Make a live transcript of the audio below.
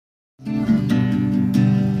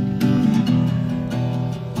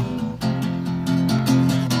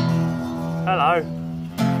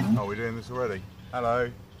Hello. Oh, we're doing this already. Hello.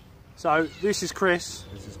 So this is Chris.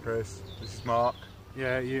 This is Chris. This is Mark.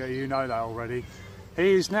 Yeah, you know that already.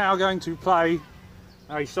 He is now going to play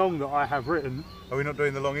a song that I have written. Are we not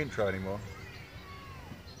doing the long intro anymore?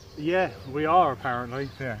 Yeah, we are apparently.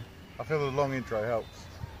 Yeah. I feel the long intro helps.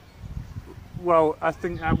 Well, I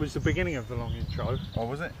think that was the beginning of the long intro. Oh,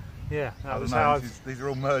 was it? Yeah, I that don't was know. how. These are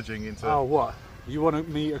all merging into. Oh, what? You want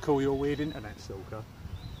me to call you a weird internet stalker?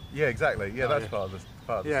 Yeah, exactly. Yeah, that's yeah. part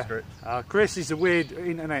of the script. Chris is a weird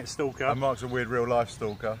internet stalker. And Mark's a weird real life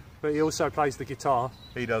stalker. But he also plays the guitar.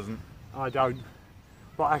 He doesn't. I don't.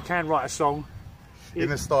 But I can write a song. In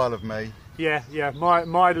the style of me. Yeah.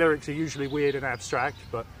 My lyrics are usually weird and abstract,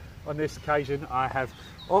 but on this occasion I have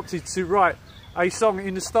opted to write a song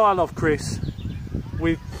in the style of Chris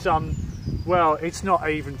with some, well, it's not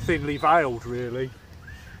even thinly veiled really.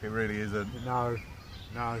 It really isn't. No.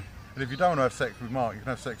 And if you don't want to have sex with Mark, you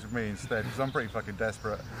can have sex with me instead, because I'm pretty fucking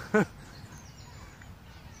desperate.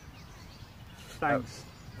 Thanks.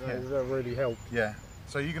 Yeah. That really helped. Yeah.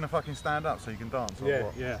 So you're going to fucking stand up so you can dance, or Yeah,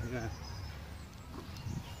 what? yeah.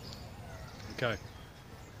 Okay.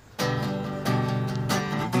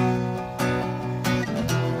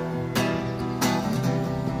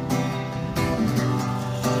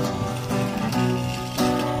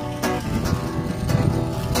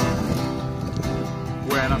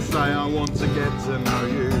 When I say I want to get to know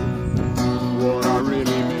you, what I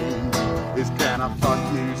really mean is, can I fuck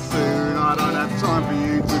you soon? I don't have time for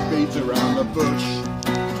you to beat around the bush.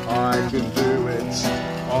 I can do it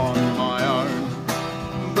on my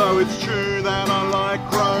own. Though it's true that I like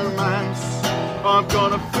romance, I've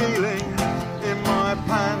got a feeling in my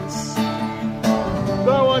pants.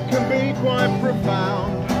 Though I can be quite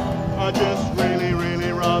profound, I just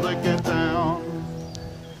really rather get down.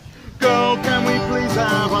 Girl, can we please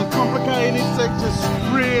have uncomplicated sex? Just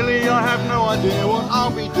really, I have no idea what I'll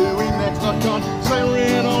be doing next. I can't say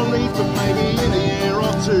when I'll leave, but maybe in a year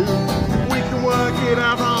or two we can work it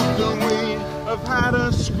out after we have had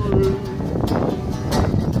a screw.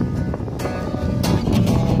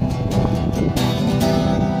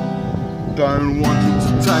 Don't want you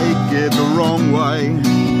to take it the wrong way,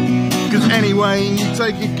 'cause anyway you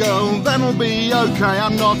take it, girl, that'll be okay.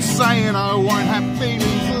 I'm not saying I won't have feelings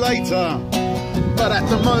later, but at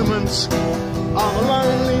the moment I'm a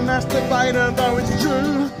lonely masturbator. Though it's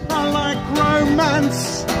true I like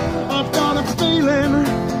romance, I've got a feeling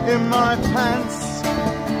in my pants.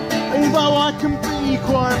 Although I can be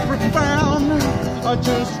quite profound, I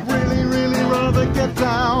just really rather get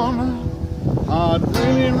down. I'd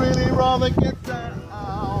really rather get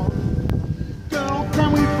down. Girl,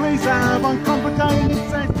 can we please have uncomplicated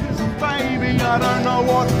sex? 'Cause baby, I don't know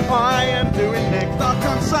what I am doing next. I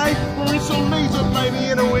can't say where it's all leads, but maybe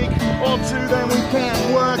in a week or two then we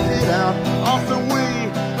can work it out after we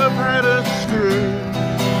have had a screw.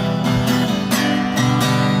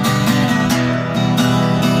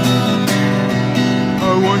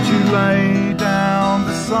 Oh, won't you lay down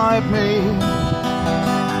beside me?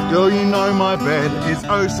 Girl, you know my bed is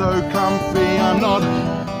oh so comfy. I'm not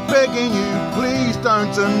begging you, please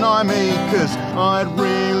don't deny me, 'cause I'd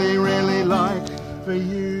really like for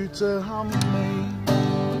you to hum me.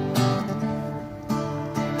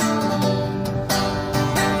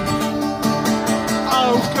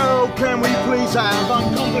 Oh girl, can we please have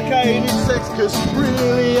uncomplicated sex? 'Cause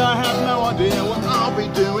really I have no idea what I'll be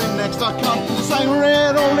doing next. I can't say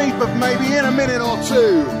red or leaf, but maybe in a minute or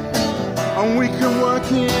two, and we can work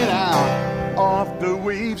it out after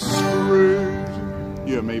we've screwed.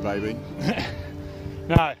 You and me, baby.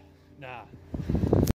 No.